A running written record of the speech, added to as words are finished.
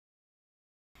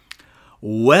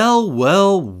Well,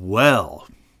 well, well.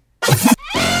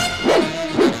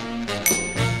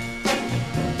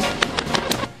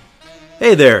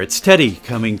 Hey there, it's Teddy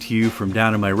coming to you from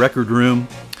down in my record room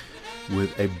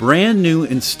with a brand new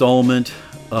installment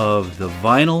of the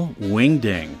Vinyl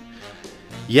Wingding.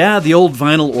 Yeah, the old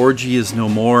vinyl orgy is no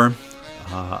more.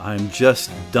 I'm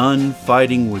just done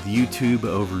fighting with YouTube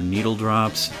over needle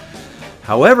drops.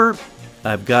 However,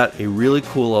 I've got a really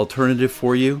cool alternative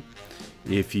for you.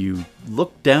 If you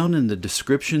look down in the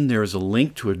description, there's a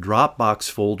link to a Dropbox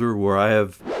folder where I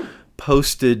have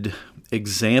posted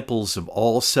examples of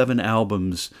all 7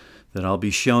 albums that I'll be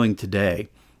showing today.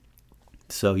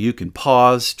 So you can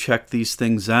pause, check these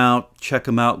things out, check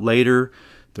them out later.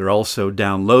 They're also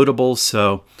downloadable,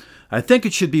 so I think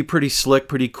it should be pretty slick,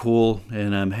 pretty cool,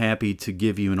 and I'm happy to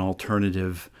give you an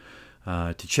alternative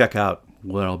to check out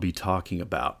what I'll be talking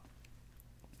about.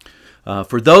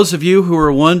 For those of you who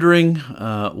are wondering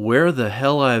where the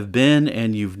hell I've been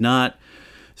and you've not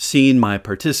seen my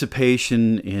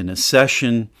participation in a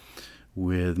session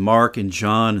with Mark and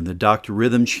John in the Dr.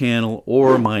 Rhythm channel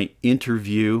or my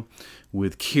interview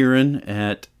with Kieran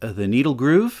at the Needle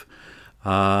Groove,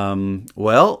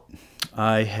 well,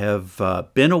 I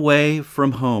have been away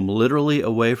from home, literally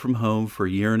away from home for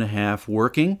a year and a half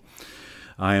working.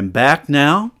 I am back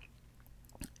now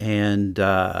and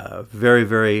very,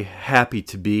 very happy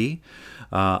to be.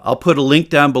 I'll put a link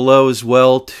down below as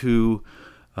well to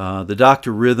the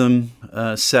Dr. Rhythm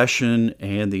session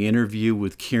and the interview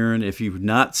with Kieran if you've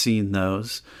not seen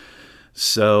those.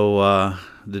 So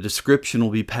the description will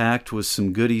be packed with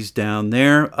some goodies down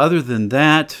there. Other than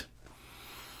that,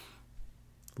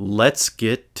 let's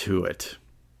get to it.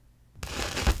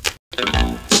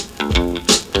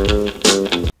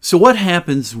 So what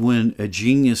happens when a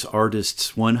genius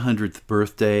artist's 100th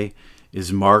birthday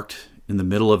is marked in the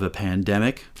middle of a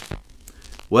pandemic?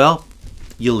 Well,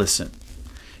 you listen.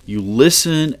 You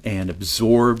listen and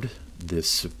absorb this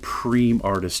supreme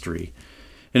artistry.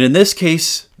 And in this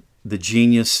case, the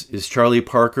genius is Charlie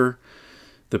Parker,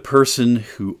 the person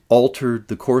who altered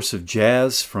the course of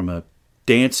jazz from a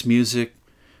dance music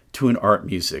to an art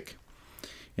music.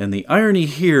 And the irony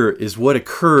here is what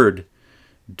occurred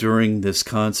during this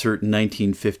concert in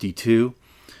 1952.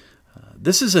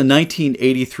 This is a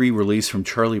 1983 release from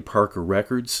Charlie Parker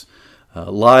Records,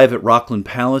 live at Rockland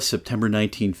Palace, September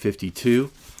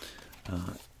 1952.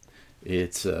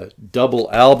 It's a double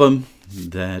album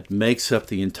that makes up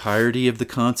the entirety of the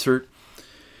concert.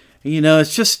 And, you know,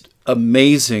 it's just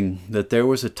amazing that there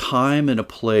was a time and a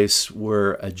place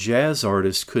where a jazz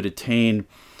artist could attain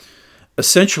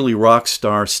essentially rock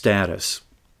star status.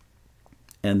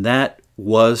 And that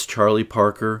was Charlie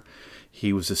Parker.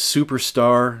 He was a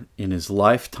superstar in his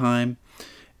lifetime,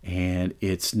 and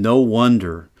it's no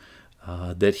wonder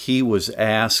that he was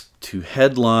asked to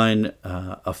headline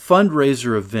a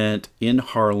fundraiser event in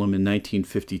Harlem in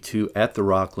 1952 at the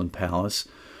Rockland Palace.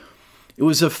 It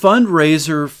was a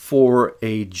fundraiser for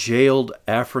a jailed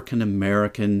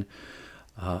African-American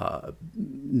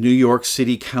New York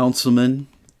City councilman,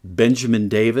 Benjamin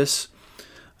Davis.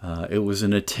 It was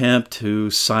an attempt to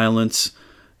silence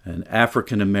an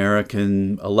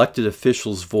African-American elected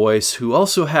official's voice who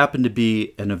also happened to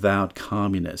be an avowed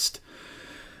communist.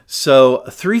 So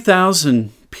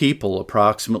 3,000 people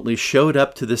approximately showed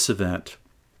up to this event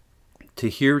to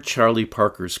hear Charlie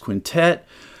Parker's quintet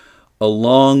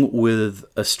along with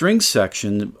a string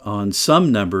section on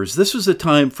some numbers. This was a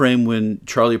time frame when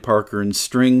Charlie Parker and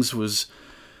strings was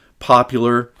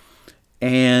popular.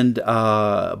 And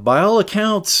by all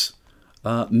accounts,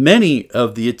 many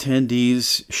of the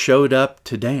attendees showed up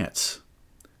to dance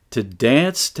to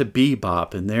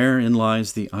bebop, and therein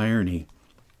lies the irony.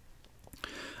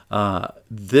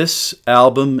 This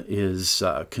album is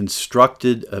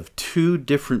constructed of 2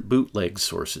 different bootleg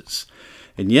sources.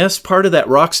 And yes, part of that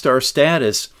rock star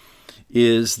status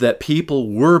is that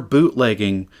people were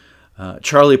bootlegging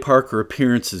Charlie Parker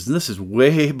appearances. And this is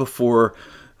way before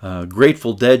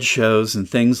Grateful Dead shows and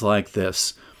things like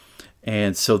this.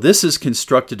 And so this is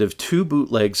constructed of 2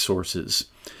 bootleg sources.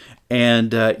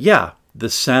 And yeah, the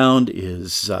sound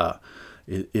is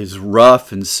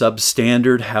rough and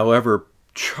substandard. However,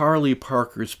 Charlie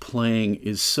Parker's playing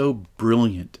is so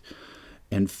brilliant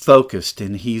and focused,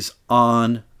 and he's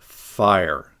on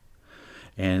fire.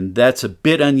 And that's a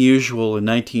bit unusual in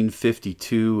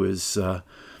 1952, as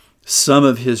some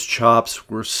of his chops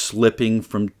were slipping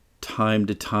from time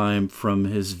to time from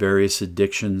his various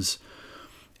addictions.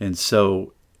 And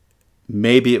so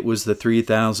maybe it was the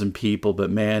 3,000 people, but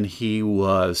man, he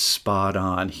was spot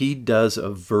on. He does a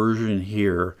version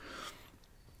here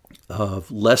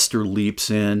of Lester Leaps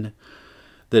In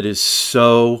that is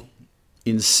so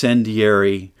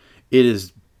incendiary. It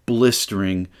is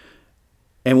blistering.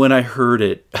 And when I heard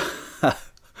it,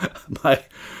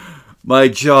 my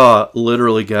jaw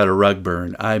literally got a rug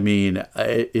burn. I mean,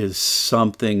 it is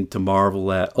something to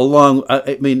marvel at.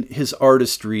 I mean, his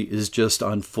artistry is just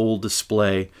on full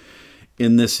display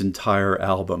in this entire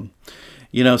album.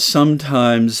 You know,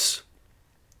 sometimes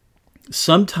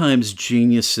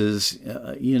geniuses,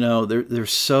 you know, they're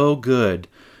so good.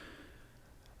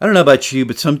 I don't know about you,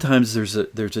 but sometimes there's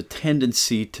a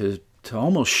tendency to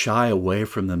almost shy away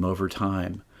from them over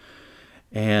time.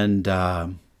 And I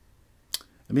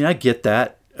mean, I get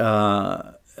that,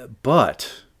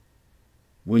 but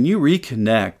when you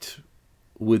reconnect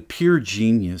with pure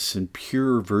genius and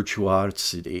pure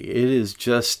virtuosity, it is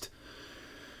just,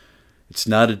 it's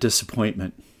not a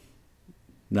disappointment.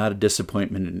 Not a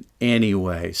disappointment in any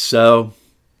way. So,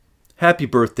 happy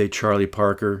birthday, Charlie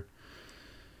Parker.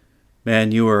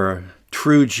 Man, you are a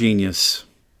true genius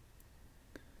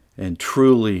and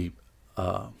truly,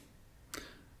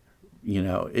 you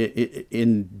know,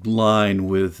 in line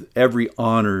with every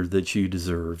honor that you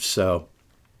deserve. So,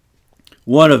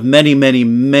 one of many, many,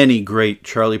 many great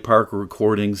Charlie Parker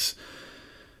recordings.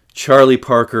 Charlie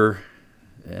Parker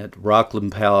at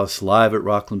Rockland Palace, live at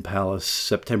Rockland Palace,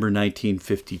 September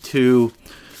 1952,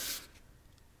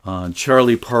 on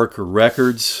Charlie Parker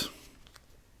Records,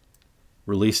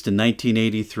 released in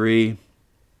 1983.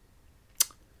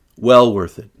 Well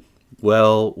worth it.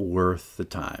 Well worth the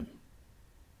time.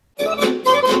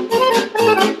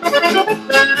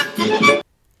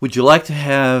 Would you like to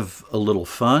have a little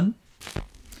fun?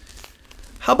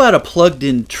 How about a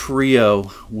plugged-in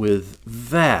trio with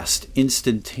vast,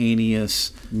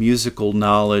 instantaneous musical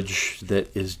knowledge that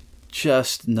is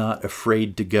just not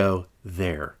afraid to go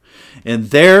there? And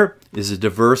there is a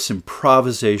diverse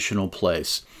improvisational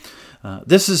place.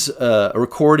 This is a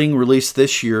recording released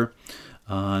this year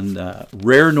on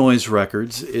Rare Noise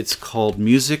Records. It's called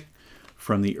Music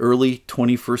from the Early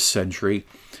 21st Century.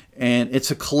 And it's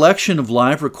a collection of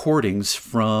live recordings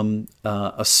from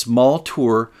a small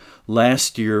tour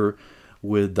last year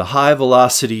with the high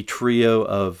velocity trio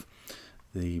of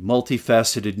the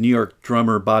multifaceted New York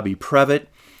drummer Bobby Previtt,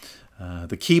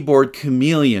 the keyboard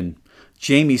chameleon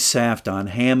Jamie Saft on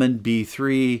Hammond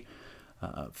B3,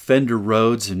 Fender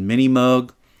Rhodes and Mini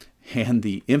Moog, and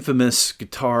the infamous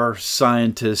guitar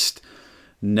scientist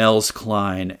Nels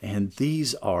Cline. And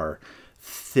these are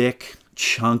thick,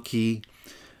 chunky,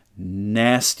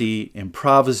 nasty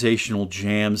improvisational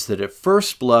jams that at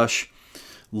first blush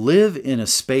live in a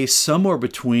space somewhere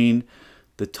between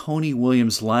the Tony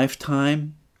Williams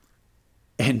Lifetime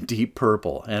and Deep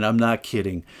Purple. And I'm not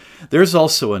kidding. There's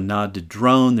also a nod to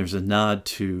drone. There's a nod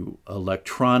to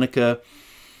electronica.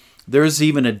 There's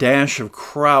even a dash of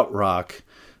krautrock.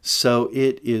 So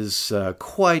it is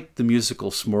quite the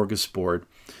musical smorgasbord.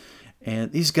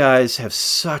 And these guys have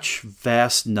such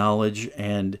vast knowledge,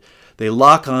 and they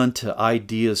lock on to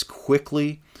ideas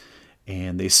quickly,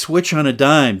 and they switch on a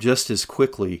dime just as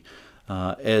quickly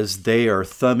as they are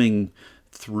thumbing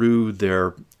through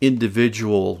their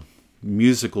individual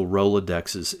musical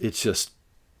Rolodexes. It's just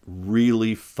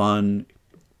really fun,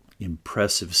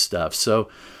 impressive stuff. So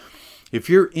if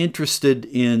you're interested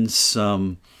in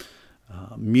some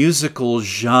musical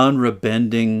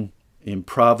genre-bending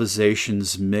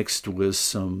improvisations mixed with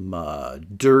some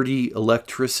dirty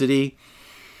electricity,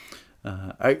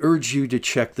 I urge you to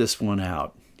check this one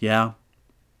out. Yeah?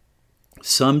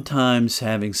 Sometimes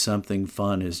having something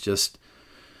fun is just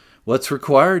what's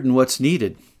required and what's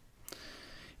needed.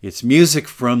 It's music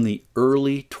from the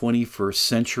early 21st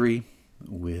century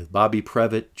with Bobby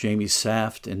Previtt, Jamie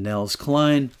Saft, and Nels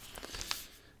Cline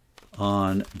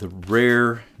on the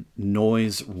Rare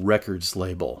Noise Records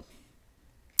label.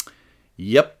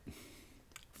 Yep,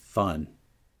 fun.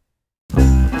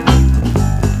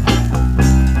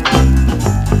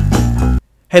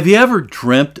 Have you ever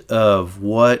dreamt of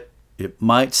what it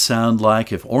might sound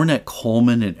like if Ornette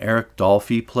Coleman and Eric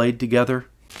Dolphy played together?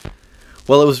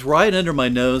 Well, it was right under my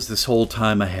nose this whole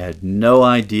time. I had no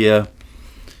idea.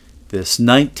 This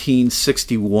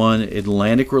 1961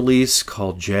 Atlantic release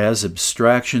called Jazz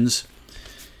Abstractions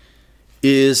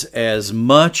is as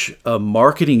much a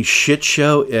marketing shit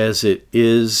show as it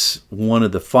is one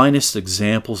of the finest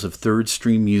examples of third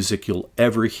stream music you'll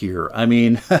ever hear. I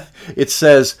mean, it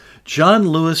says, John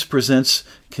Lewis presents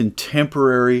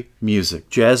contemporary music.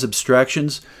 Jazz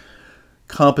Abstractions,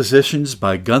 compositions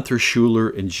by Gunther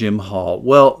Schuller and Jim Hall.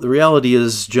 Well, the reality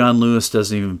is John Lewis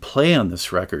doesn't even play on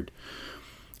this record.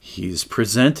 He's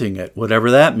presenting it,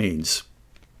 whatever that means.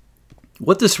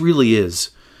 What this really is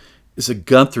a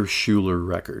Gunther Schuller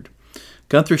record.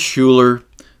 Gunther Schuller,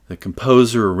 the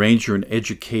composer, arranger, and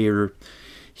educator,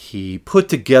 he put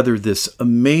together this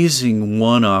amazing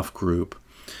one-off group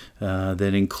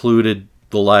that included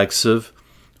the likes of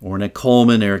Ornette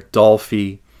Coleman, Eric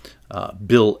Dolphy,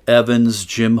 Bill Evans,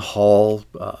 Jim Hall,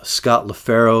 Scott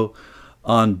LaFaro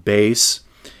on bass.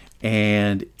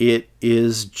 And it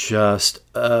is just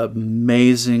an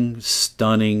amazing,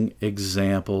 stunning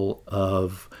example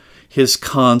of his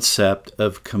concept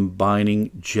of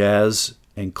combining jazz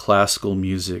and classical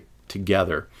music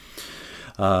together.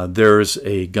 There's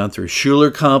a Gunther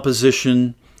Schuller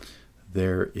composition,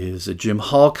 there is a Jim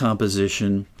Hall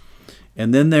composition,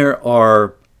 and then there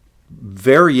are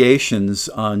variations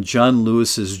on John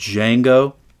Lewis's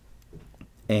Django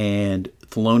and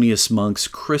Thelonious Monk's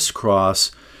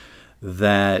Crisscross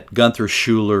that Gunther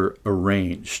Schuller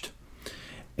arranged.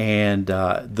 And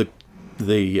the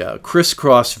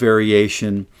Crisscross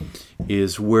variation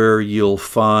is where you'll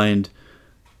find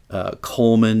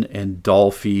Coleman and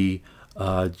Dolphy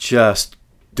just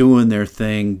doing their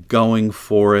thing, going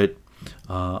for it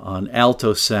on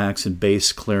alto sax and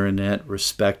bass clarinet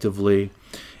respectively.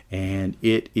 And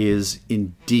it is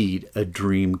indeed a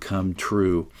dream come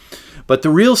true. But the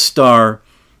real star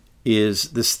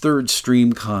is this third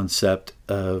stream concept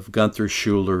of Gunther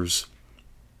Schuller's,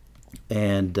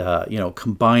 and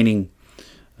combining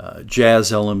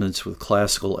jazz elements with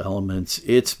classical elements.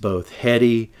 It's both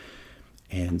heady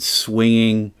and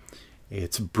swinging.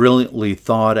 It's brilliantly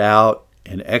thought out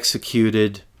and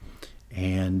executed,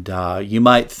 and you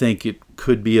might think it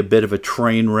could be a bit of a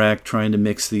train wreck trying to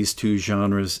mix these two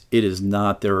genres. It is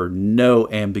not. There are no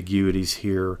ambiguities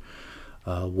here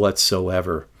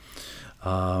whatsoever.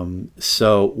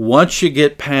 So once you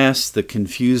get past the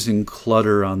confusing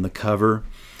clutter on the cover,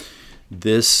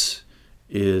 this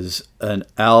is an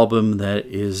album that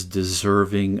is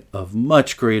deserving of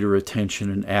much greater attention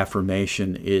and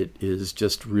affirmation. It is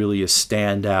just really a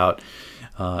standout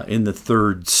in the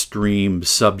third stream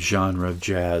subgenre of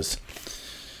jazz.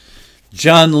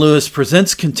 John Lewis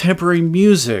presents contemporary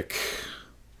music,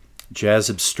 Jazz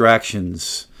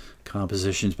Abstractions,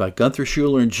 compositions by Gunther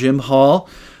Schuller and Jim Hall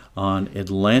on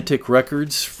Atlantic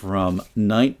Records from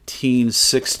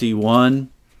 1961.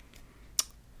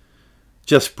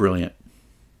 Just brilliant.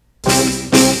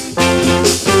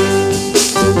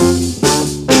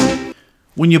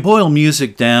 When you boil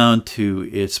music down to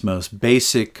its most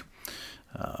basic,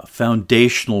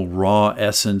 foundational, raw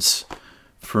essence,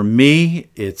 for me,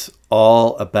 it's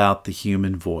all about the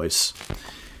human voice.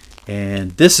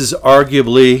 And this is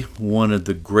arguably one of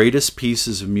the greatest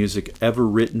pieces of music ever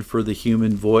written for the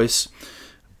human voice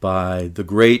by the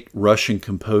great Russian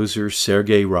composer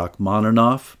Sergei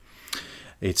Rachmaninoff.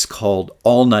 It's called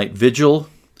All Night Vigil,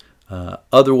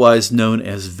 otherwise known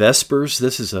as Vespers.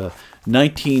 This is a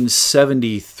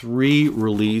 1973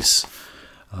 release,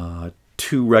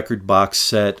 two-record box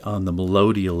set on the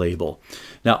Melodia label.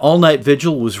 Now, All Night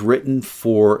Vigil was written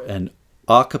for an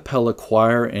a cappella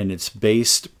choir, and it's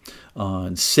based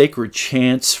on sacred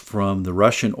chants from the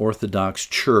Russian Orthodox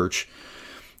Church.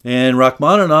 And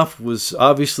Rachmaninoff was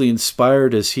obviously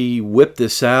inspired as he whipped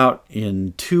this out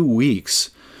in 2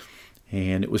 weeks.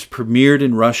 And it was premiered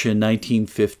in Russia in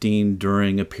 1915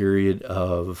 during a period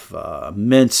of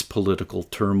immense political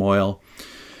turmoil.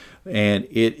 And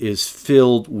it is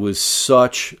filled with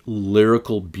such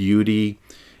lyrical beauty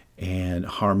and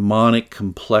harmonic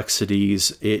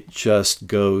complexities. It just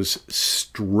goes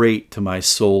straight to my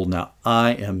soul. Now,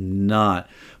 I am not,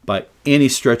 by any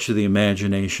stretch of the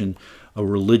imagination, a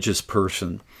religious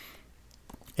person.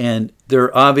 And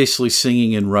they're obviously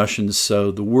singing in Russian,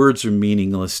 so the words are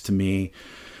meaningless to me.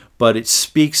 But it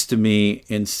speaks to me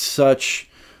in such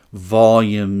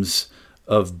volumes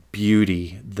of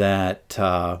beauty that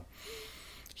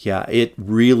it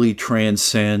really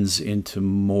transcends into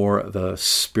more of a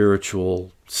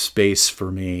spiritual space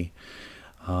for me.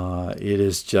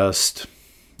 It's just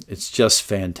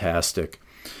fantastic.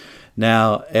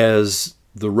 Now, as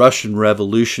the Russian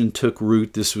Revolution took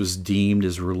root, this was deemed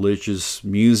as religious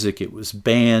music. It was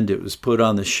banned. It was put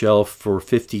on the shelf for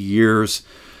 50 years.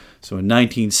 So in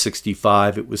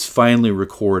 1965, it was finally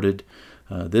recorded.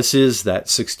 This is that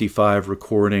 65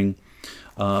 recording.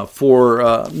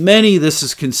 For many, this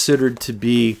is considered to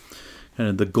be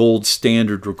kind of the gold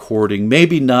standard recording.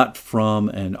 Maybe not from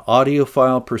an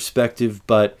audiophile perspective,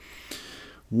 but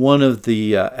one of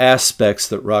the aspects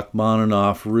that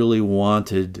Rachmaninoff really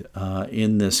wanted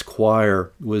in this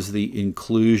choir was the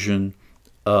inclusion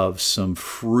of some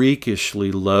freakishly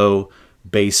low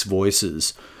bass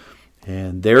voices.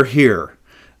 And they're here.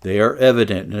 They are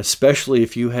evident, and especially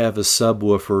if you have a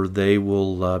subwoofer, they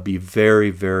will be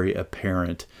very, very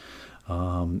apparent.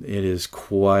 It is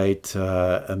quite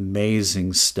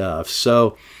amazing stuff.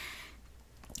 So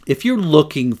if you're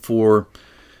looking for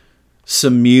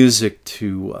some music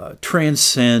to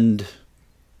transcend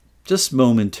just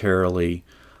momentarily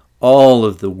all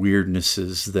of the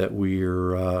weirdnesses that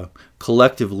we're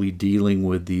collectively dealing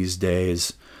with these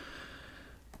days,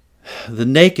 the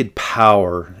naked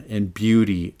power and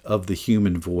beauty of the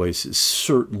human voice is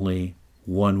certainly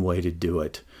one way to do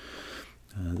it.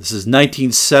 This is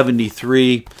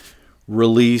 1973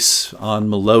 release on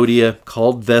Melodia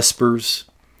called Vespers.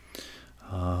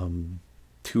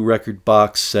 2-record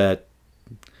box set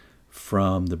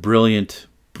from the brilliant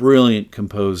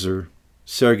composer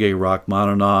Sergei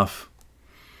Rachmaninoff.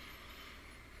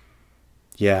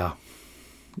 Yeah,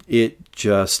 it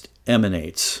just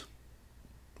emanates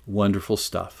wonderful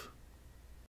stuff.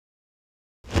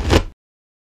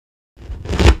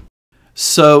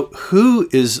 So, who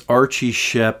is Archie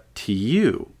Shepp to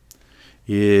you?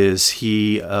 Is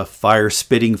he a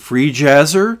fire-spitting free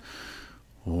jazzer?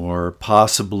 Or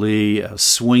possibly a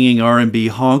swinging R&B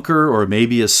honker? Or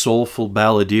maybe a soulful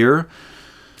balladeer?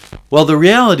 Well, the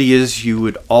reality is you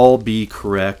would all be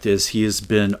correct, as he has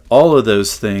been all of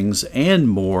those things and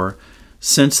more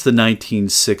since the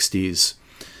 1960s.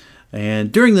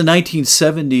 And during the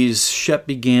 1970s, Shepp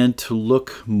began to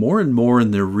look more and more in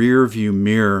the rear-view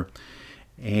mirror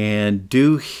and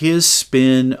do his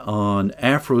spin on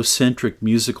Afrocentric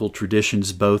musical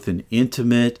traditions, both in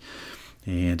intimate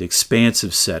and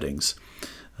expansive settings.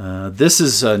 This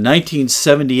is a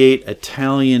 1978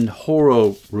 Italian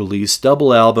Horo release,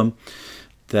 double album,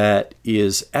 that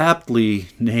is aptly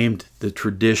named The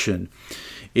Tradition.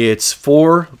 It's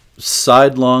 4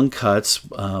 sidelong cuts.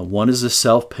 One is a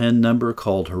self-penned number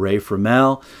called Hooray for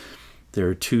Mal. There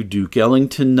are 2 Duke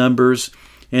Ellington numbers.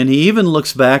 And he even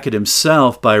looks back at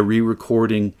himself by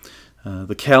re-recording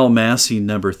the Cal Massey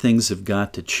number, Things Have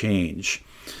Got to Change.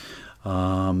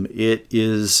 It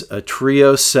is a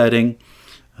trio setting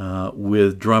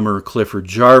with drummer Clifford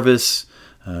Jarvis,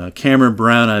 Cameron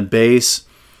Brown on bass,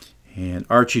 and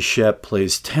Archie Shepp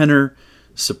plays tenor,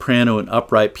 soprano, and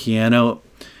upright piano.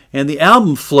 And the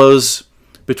album flows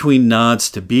between nods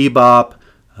to bebop,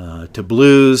 to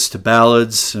blues, to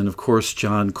ballads, and of course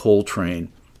John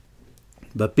Coltrane.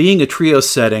 But being a trio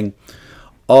setting,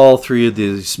 all 3 of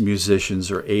these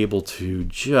musicians are able to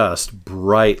just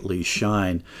brightly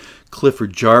shine.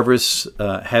 Clifford Jarvis,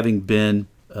 having been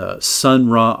Sun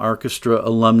Ra Orchestra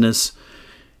alumnus,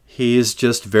 he is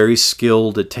just very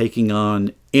skilled at taking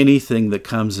on anything that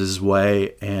comes his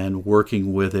way and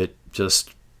working with it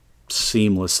just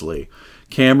seamlessly.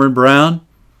 Cameron Brown,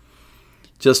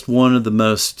 just one of the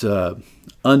most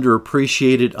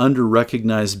underappreciated,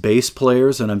 under-recognized bass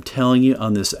players, and I'm telling you,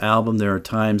 on this album there are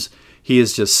times he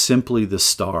is just simply the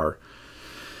star.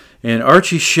 And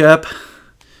Archie Shepp,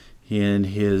 in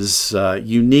his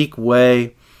unique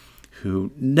way,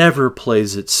 who never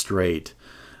plays it straight,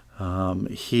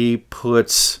 he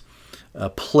puts a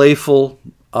playful,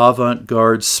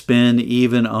 avant-garde spin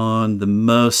even on the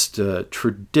most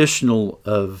traditional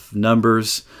of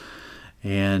numbers.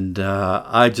 And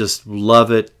I just love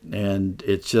it, and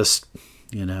it's just,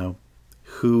 you know,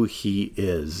 who he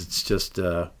is. It's just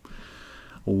a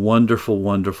wonderful,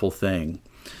 wonderful thing.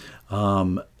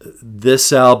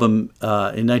 This album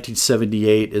in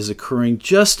 1978 is occurring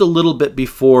just a little bit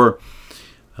before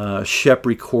Shepp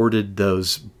recorded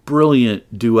those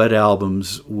brilliant duet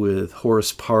albums with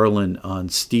Horace Parlan on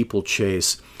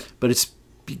Steeplechase, but it's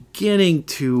beginning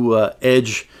to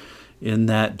edge in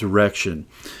that direction.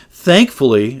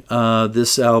 Thankfully,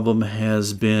 this album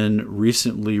has been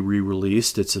recently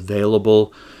re-released. It's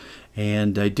available,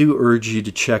 and I do urge you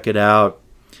to check it out.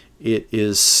 It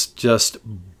is just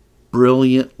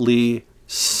brilliantly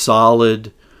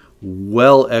solid,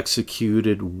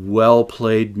 well-executed,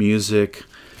 well-played music,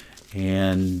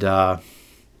 and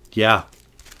yeah,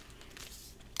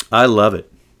 I love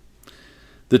it.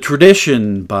 The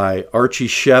Tradition by Archie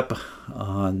Shepp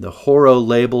on the Horo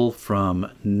label from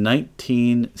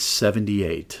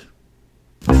 1978.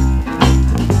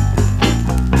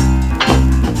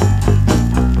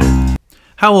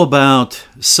 How about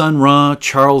Sun Ra,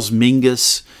 Charles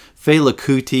Mingus, Fela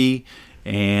Kuti,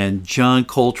 and John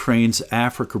Coltrane's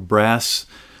Africa Brass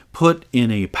put in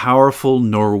a powerful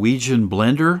Norwegian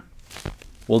blender?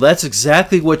 Well, that's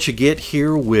exactly what you get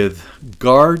here with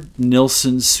Gard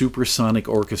Nilsen's Supersonic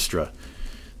Orchestra.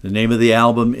 The name of the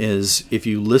album is If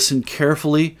You Listen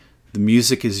Carefully, the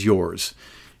Music Is Yours.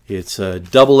 It's a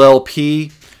double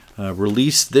LP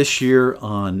released this year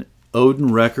on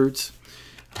Odin Records.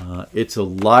 It's a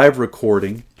live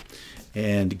recording,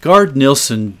 and Gard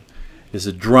Nilsen is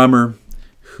a drummer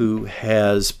who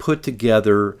has put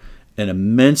together an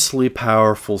immensely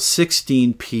powerful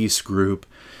 16-piece group,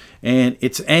 and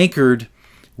it's anchored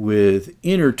with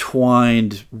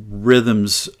intertwined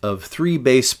rhythms of 3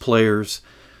 bass players,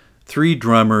 3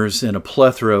 drummers, and a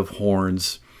plethora of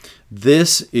horns.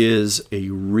 This is a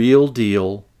real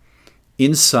deal,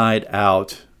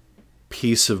 inside-out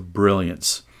piece of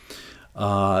brilliance.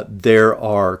 There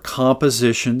are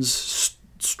compositions,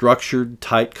 structured,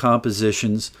 tight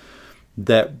compositions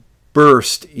that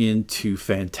burst into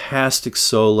fantastic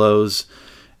solos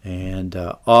and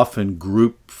often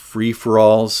group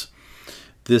free-for-alls.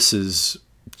 This is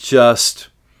just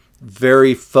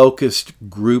very focused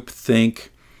group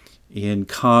think in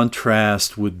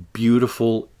contrast with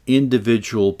beautiful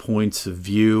individual points of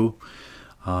view.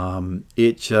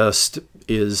 It just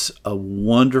is a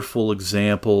wonderful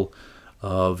example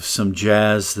of some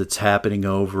jazz that's happening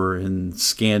over in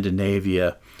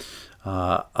Scandinavia.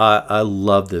 I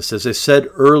love this. As I said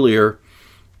earlier,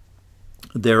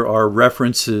 there are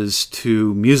references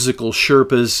to musical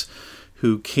Sherpas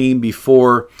who came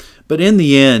before, but in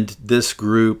the end, this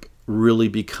group really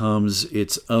becomes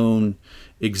its own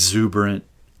exuberant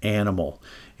animal.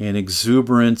 And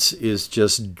exuberance is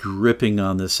just dripping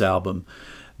on this album.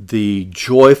 The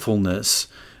joyfulness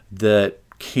that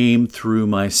came through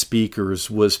my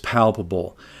speakers was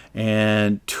palpable,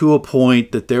 and to a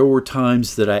point that there were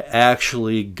times that I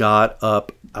actually got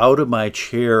up out of my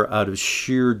chair out of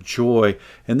sheer joy.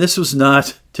 And this was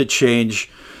not to change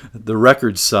the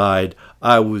record side.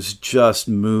 I was just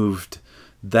moved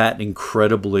that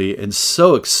incredibly and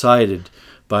so excited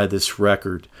by this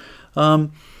record.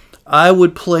 I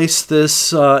would place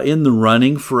this in the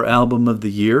running for Album of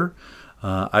the Year.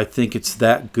 I think it's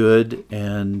that good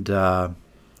and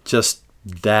just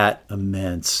that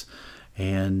immense.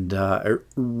 And I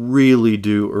really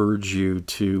do urge you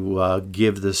to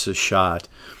give this a shot.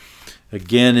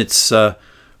 Again, it's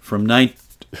from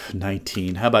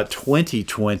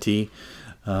 2020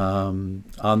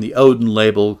 on the Odin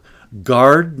label,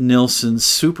 Gard Nilsson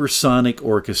Supersonic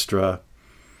Orchestra.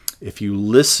 If you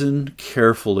listen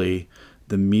carefully,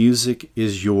 the music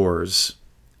is yours,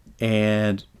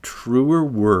 and truer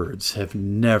words have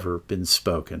never been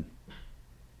spoken.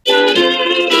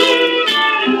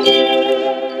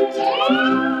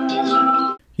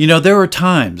 You know, there are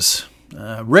times,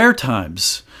 rare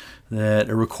times, that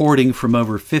a recording from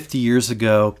over 50 years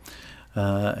ago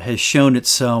has shown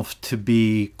itself to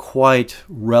be quite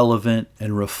relevant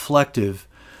and reflective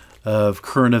of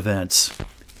current events.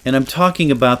 And I'm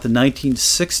talking about the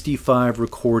 1965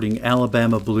 recording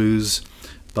Alabama Blues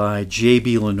by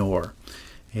J.B. Lenoir.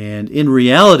 And in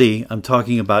reality, I'm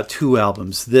talking about 2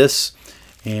 albums, this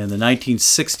and the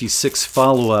 1966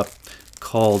 follow-up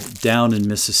called Down in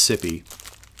Mississippi.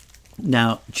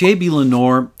 Now, J.B.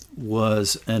 Lenoir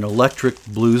was an electric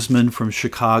bluesman from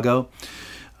Chicago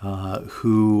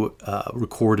who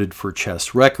recorded for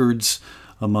Chess Records,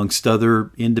 amongst other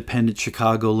independent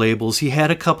Chicago labels. He had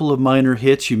a couple of minor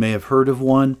hits. You may have heard of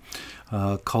one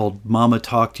called Mama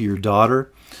Talk to Your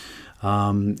Daughter.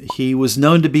 He was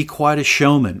known to be quite a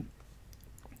showman,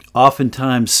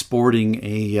 oftentimes sporting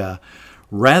a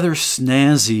rather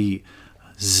snazzy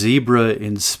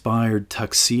zebra-inspired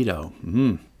tuxedo.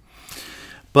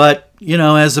 But, you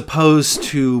know, as opposed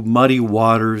to Muddy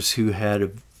Waters, who had a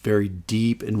very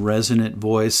deep and resonant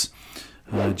voice,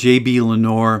 J.B.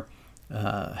 Lenoir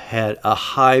had a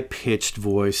high-pitched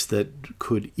voice that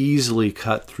could easily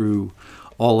cut through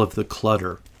all of the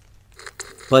clutter.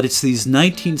 But it's these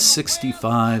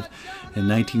 1965 and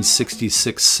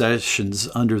 1966 sessions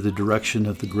under the direction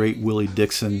of the great Willie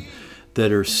Dixon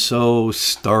that are so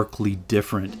starkly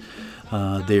different.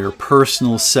 They are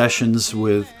personal sessions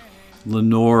with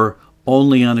Lenoir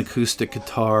only on acoustic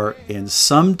guitar and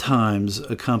sometimes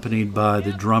accompanied by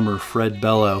the drummer Fred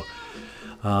Bello.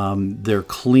 They're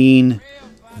clean,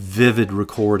 vivid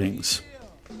recordings.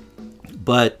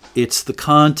 But it's the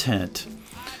content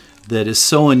that is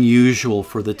so unusual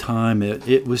for the time.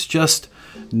 It was just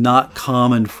not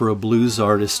common for a blues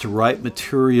artist to write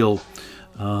material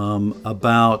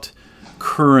about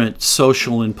current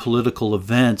social and political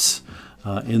events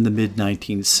in the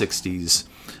mid-1960s.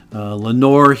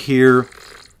 Lenoir here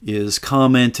is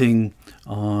commenting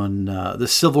on the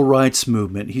civil rights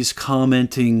movement. He's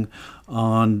commenting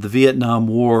on the Vietnam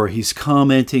War. He's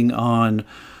commenting on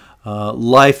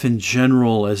life in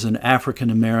general as an African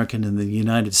American in the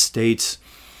United States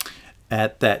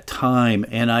at that time.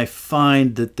 And I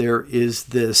find that there is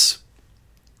this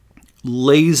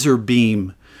laser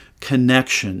beam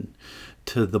connection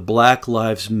to the Black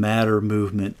Lives Matter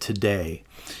movement today.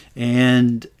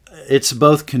 And it's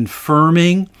both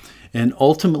confirming and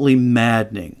ultimately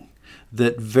maddening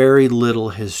that very little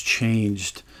has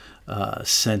changed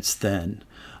since then.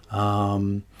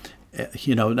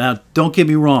 You know, now don't get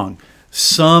me wrong.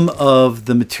 Some of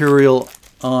the material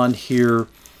on here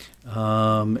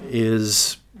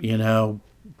is, you know,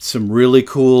 some really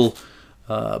cool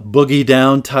boogie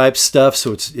down type stuff.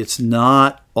 So it's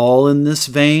not all in this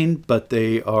vein, but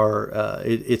they are.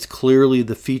 It's clearly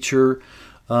the feature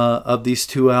of these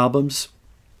two albums.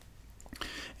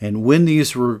 And when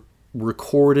these were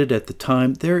recorded at the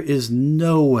time, there is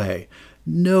no way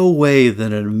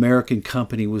that an American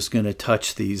company was going to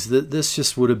touch these. This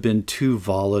just would have been too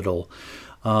volatile.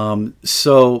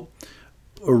 So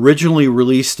originally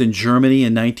released in Germany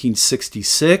in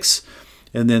 1966,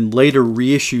 and then later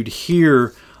reissued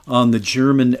here on the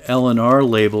German L&R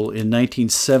label in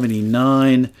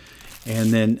 1979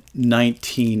 and then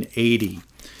 1980.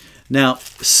 Now,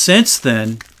 since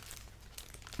then,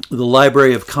 the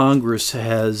Library of Congress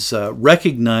has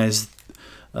recognized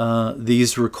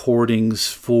these recordings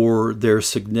for their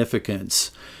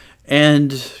significance.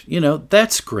 And, you know,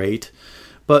 that's great.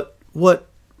 But what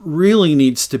really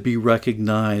needs to be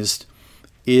recognized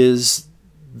is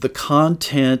the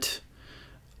content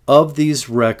of these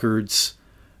records.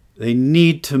 They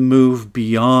need to move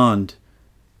beyond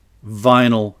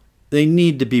vinyl. They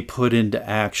need to be put into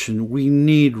action. We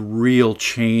need real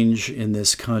change in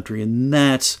this country, and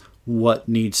that's what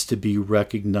needs to be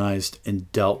recognized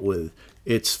and dealt with.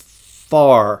 It's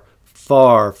far,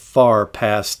 far, far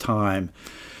past time.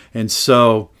 And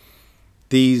so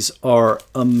these are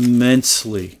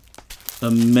immensely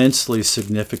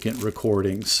significant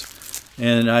recordings.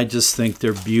 And I just think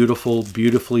they're beautiful,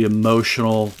 beautifully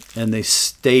emotional, and they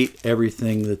state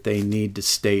everything that they need to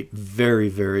state very,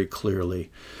 very clearly.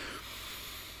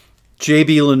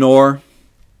 J.B. Lenoir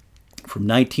from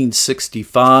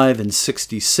 1965 and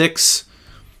 66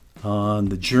 on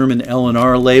the German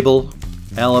L&R label,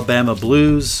 Alabama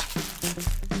Blues,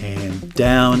 and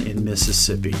Down in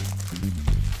Mississippi.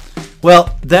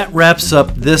 Well, that wraps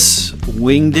up this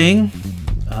Wingding.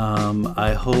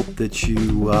 I hope that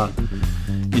you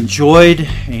enjoyed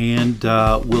and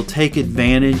will take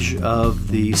advantage of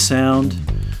the sound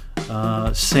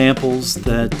samples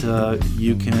that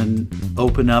you can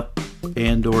open up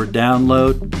and or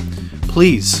download.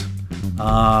 Please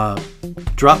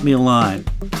drop me a line.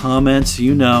 Comments,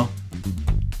 you know.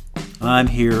 I'm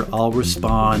here. I'll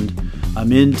respond.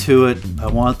 I'm into it. I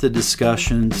want the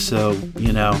discussion. So,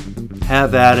 you know,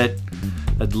 have at it.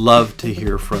 I'd love to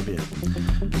hear from you.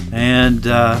 And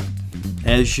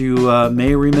as you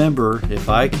may remember, if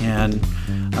I can,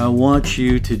 I want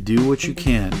you to do what you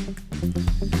can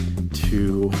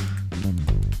to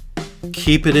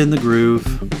keep it in the groove.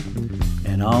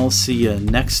 And I'll see you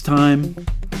next time.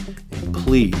 And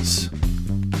please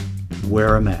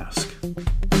wear a mask.